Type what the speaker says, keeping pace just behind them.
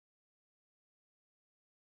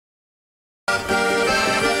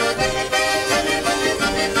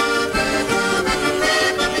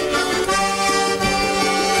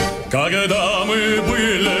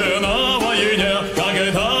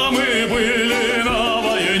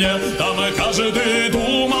жене, там каждый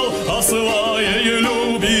думал о своей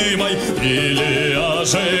любимой. Или о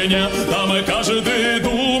жене, там каждый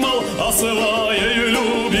думал о своей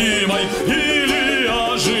любимой. Или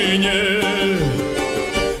о жене.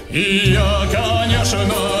 И я,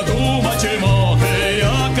 конечно, думать мог, и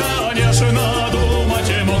я, конечно,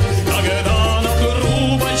 думать мог, когда на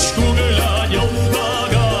трубочку глядел на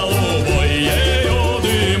голубой ее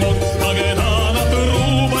дымок, когда на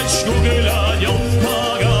трубочку глядел на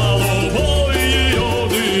голубой ее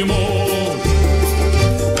дымок.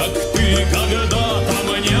 Так ты когда-то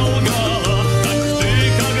мне лгала, так ты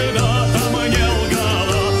когда-то мне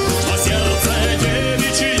лгала, что сердце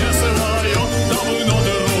девичье свое давно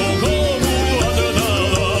другому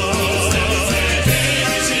отдала. Сердце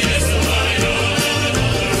девичье свое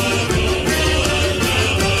давно другому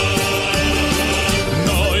отдала.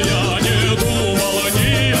 Но я не думал ни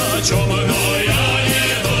о чем, но я не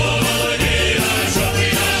думал ни о чем.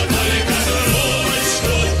 Я только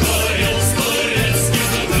трубочку курил с турецким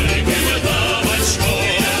горьким табачком.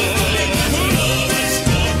 Я только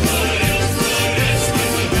трубочку курил с турецким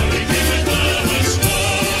горьким табачком.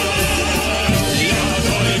 Я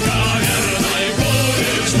только верной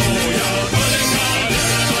куришну, я только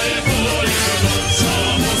верной куришну,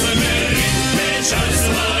 чтобы замерить печаль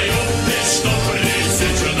свою и чтоб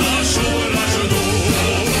пресечь нашу вражду.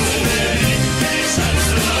 Замерить печаль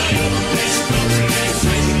свою и чтоб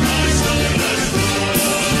пресечь нашу вражду.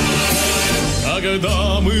 Когда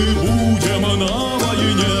мы будем на